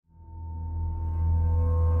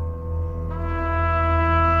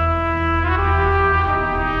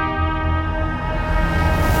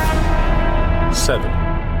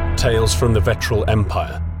7. Tales from the Vetral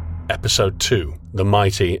Empire. Episode 2. The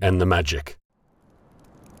Mighty and the Magic.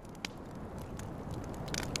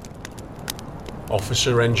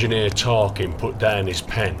 Officer Engineer Tarkin put down his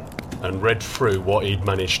pen and read through what he'd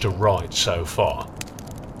managed to write so far.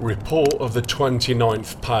 Report of the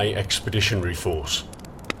 29th Pay Expeditionary Force.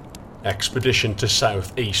 Expedition to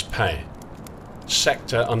Southeast Pay.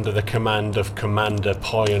 Sector under the command of Commander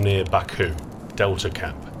Pioneer Baku, Delta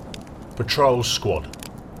Camp. Patrol Squad.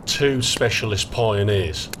 2 Specialist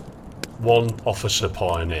Pioneers. 1 Officer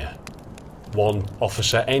Pioneer. 1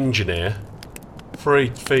 Officer Engineer. 3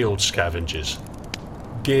 Field Scavengers.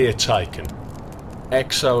 Gear taken.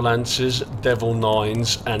 Exo-Lancers, Devil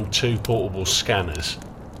 9s and 2 portable scanners.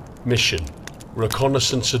 Mission: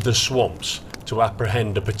 reconnaissance of the swamps to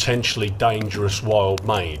apprehend a potentially dangerous wild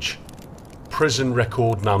mage. Prison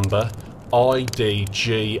record number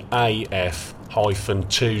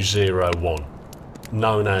IDGAF-201,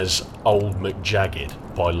 known as Old McJagged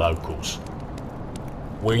by locals.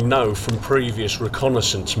 We know from previous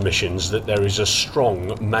reconnaissance missions that there is a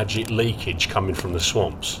strong magic leakage coming from the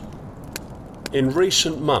swamps. In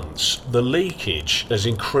recent months, the leakage has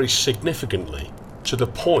increased significantly, to the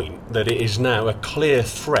point that it is now a clear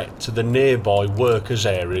threat to the nearby workers'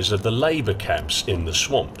 areas of the labour camps in the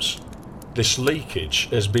swamps. This leakage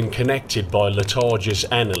has been connected by Letarge's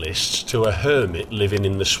analysts to a hermit living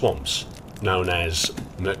in the swamps, known as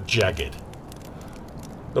McJagged.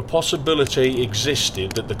 The possibility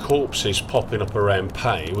existed that the corpses popping up around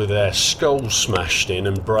Pay with their skulls smashed in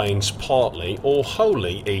and brains partly or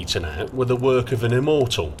wholly eaten out were the work of an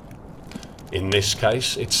immortal. In this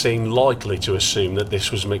case, it seemed likely to assume that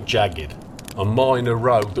this was McJagged, a minor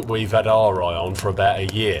rogue that we've had our eye on for about a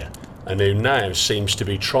year, and who now seems to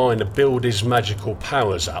be trying to build his magical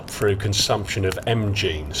powers up through consumption of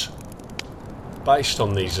M-genes. Based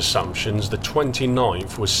on these assumptions, the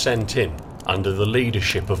 29th was sent in, under the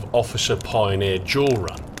leadership of Officer Pioneer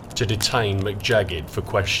Jorun, to detain McJagged for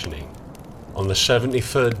questioning. On the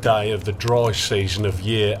 73rd day of the dry season of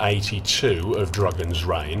year 82 of Dragon's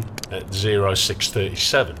Reign, at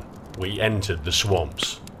 0637, we entered the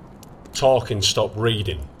swamps. Tarkin stopped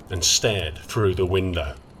reading and stared through the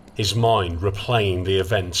window, his mind replaying the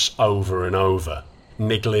events over and over,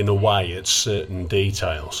 niggling away at certain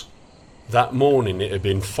details. That morning it had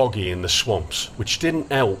been foggy in the swamps, which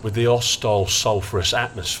didn't help with the hostile sulphurous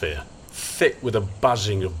atmosphere, thick with a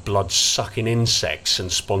buzzing of blood-sucking insects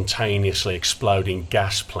and spontaneously exploding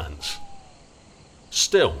gas plants.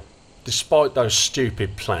 Still, despite those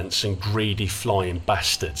stupid plants and greedy flying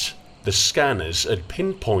bastards, the scanners had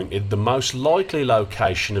pinpointed the most likely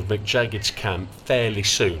location of McJagged's camp fairly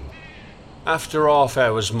soon. After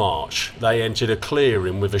half-hour's march, they entered a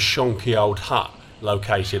clearing with a shonky old hut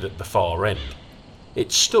located at the far end.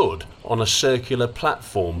 It stood on a circular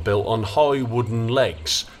platform built on high wooden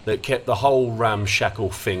legs that kept the whole ramshackle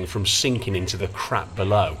thing from sinking into the crap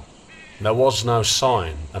below. There was no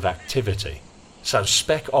sign of activity, so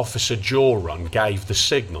Spec Officer Jorun gave the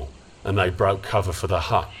signal and they broke cover for the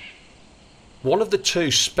hut. One of the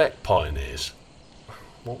 2 Spec Pioneers,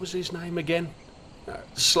 what was his name again?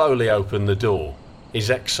 Slowly opened the door, his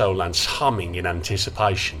Exo-Lance humming in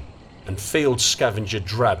anticipation, and Field Scavenger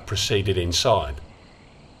Drab proceeded inside.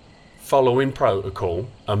 Following protocol,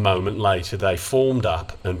 a moment later they formed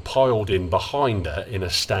up and piled in behind her in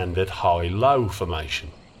a standard high-low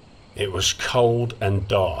formation. It was cold and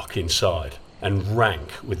dark inside, and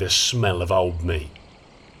rank with the smell of old meat.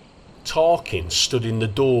 Tarkin stood in the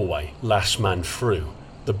doorway, last man through,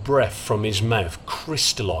 the breath from his mouth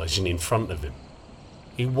crystallising in front of him.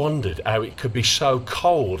 He wondered how it could be so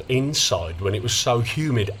cold inside when it was so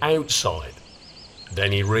humid outside.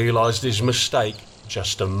 Then he realised his mistake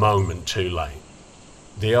just a moment too late.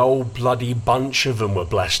 The old bloody bunch of them were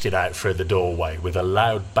blasted out through the doorway with a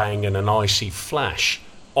loud bang and an icy flash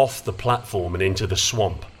off the platform and into the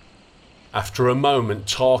swamp. After a moment,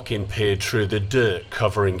 Tarkin peered through the dirt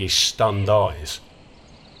covering his stunned eyes.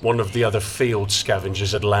 One of the other field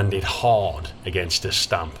scavengers had landed hard against a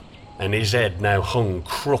stump, and his head now hung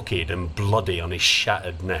crooked and bloody on his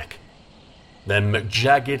shattered neck. Then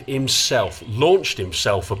McJagged himself launched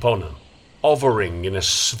himself upon him, hovering in a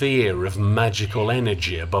sphere of magical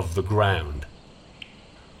energy above the ground.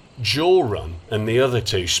 Jorun and the other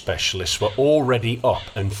 2 specialists were already up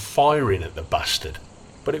and firing at the bastard,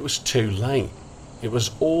 but it was too late. It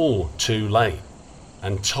was all too late,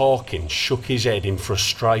 and Tarkin shook his head in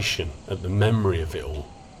frustration at the memory of it all.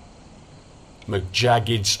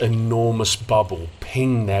 McJagged's enormous bubble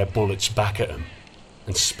pinged their bullets back at him,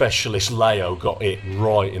 and Specialist Leo got hit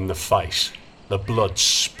right in the face, the blood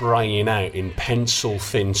spraying out in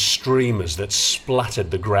pencil-thin streamers that splattered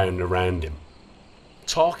the ground around him.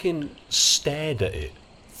 Tarkin stared at it,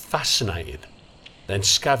 fascinated. Then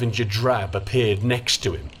Scavenger Drab appeared next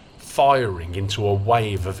to him, firing into a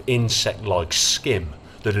wave of insect-like skim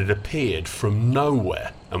that had appeared from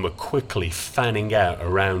nowhere and were quickly fanning out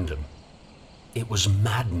around him. It was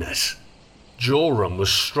madness. Joran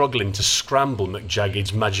was struggling to scramble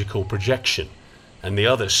McJagged's magical projection, and the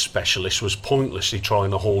other specialist was pointlessly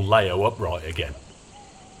trying to haul Leo upright again.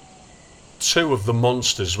 Two of the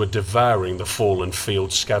monsters were devouring the fallen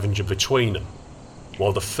field scavenger between them,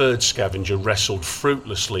 while the third scavenger wrestled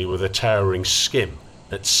fruitlessly with a towering skim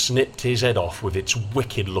that snipped his head off with its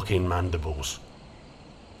wicked-looking mandibles.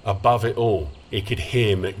 Above it all, he could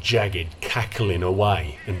hear McJagged cackling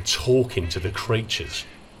away and talking to the creatures.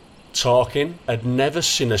 Tarkin had never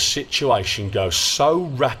seen a situation go so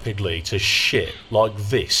rapidly to shit like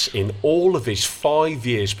this in all of his 5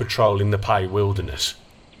 years patrolling the Pay Wilderness.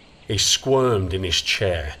 He squirmed in his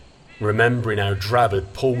chair, remembering how Drab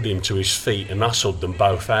had pulled him to his feet and hustled them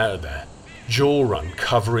both out of there, Joran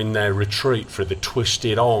covering their retreat through the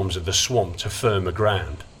twisted arms of the swamp to firmer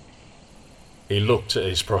ground. He looked at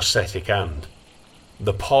his prosthetic hand.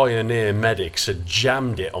 The pioneer medics had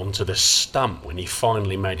jammed it onto the stump when he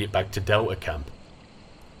finally made it back to Delta Camp.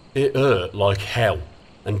 It hurt like hell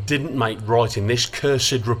and didn't make writing this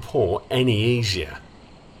cursed report any easier.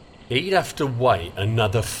 He'd have to wait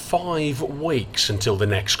another 5 weeks until the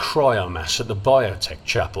next cryomass at the Biotech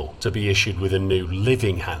Chapel to be issued with a new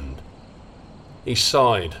living hand. He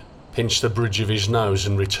sighed, pinched the bridge of his nose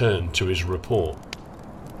and returned to his report.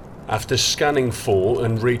 After scanning for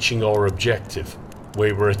and reaching our objective,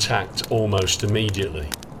 we were attacked almost immediately.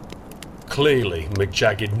 Clearly,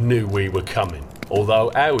 McJagged knew we were coming, although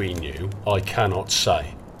how he knew, I cannot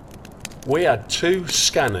say. We had 2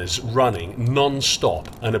 scanners running non-stop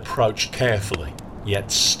and approached carefully,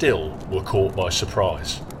 yet still were caught by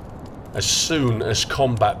surprise. As soon as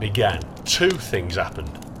combat began, 2 things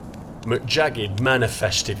happened. McJagged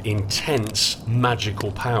manifested intense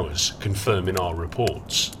magical powers, confirming our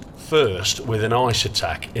reports. First with an ice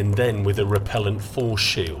attack and then with a repellent force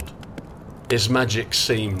shield. His magic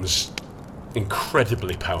seems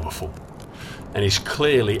incredibly powerful, and is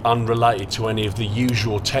clearly unrelated to any of the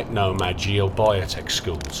usual technomagy or biotech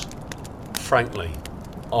schools. Frankly,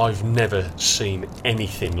 I've never seen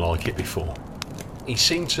anything like it before. He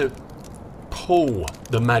seemed to pull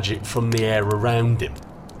the magic from the air around him,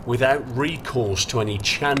 without recourse to any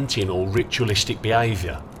chanting or ritualistic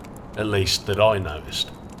behaviour, at least that I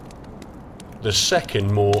noticed. The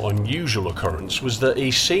second, more unusual occurrence was that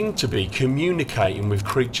he seemed to be communicating with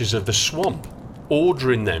creatures of the swamp,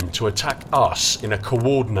 ordering them to attack us in a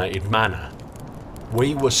coordinated manner.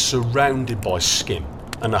 We were surrounded by skim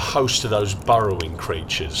and a host of those burrowing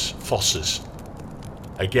creatures, fossers.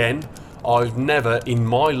 Again, I've never in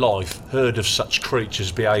my life heard of such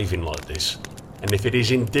creatures behaving like this, and if it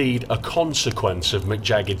is indeed a consequence of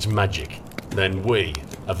McJagged's magic, then we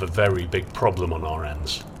have a very big problem on our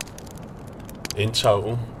hands. In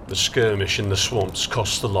total, the skirmish in the swamps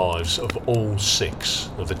cost the lives of all 6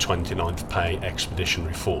 of the 29th Pay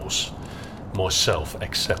Expeditionary Force, myself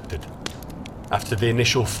excepted. After the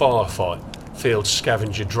initial firefight, Field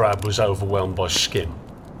Scavenger Drab was overwhelmed by skim.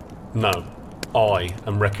 No, I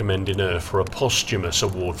am recommending her for a posthumous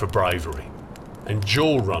award for bravery, and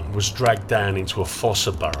Joran was dragged down into a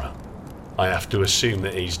fossa burrow. I have to assume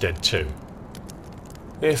that he's dead too.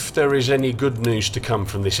 If there is any good news to come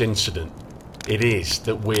from this incident, it is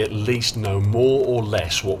that we at least know more or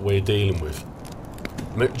less what we're dealing with.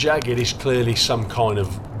 McJagged is clearly some kind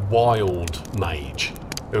of wild mage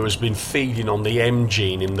who has been feeding on the M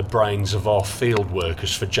gene in the brains of our field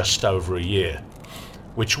workers for just over a year,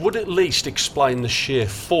 which would at least explain the sheer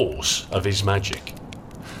force of his magic.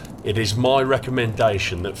 It is my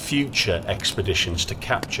recommendation that future expeditions to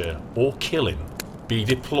capture or kill him be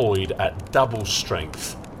deployed at double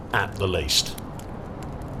strength at the least.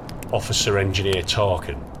 Officer Engineer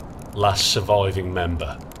Tarkin, last surviving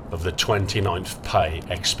member of the 29th Pay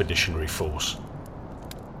Expeditionary Force.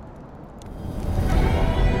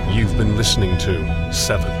 You've been listening to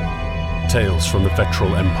 7 Tales from the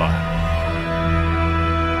Vetral Empire.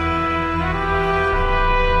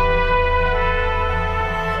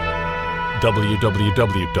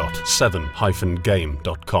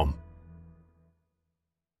 www.7-game.com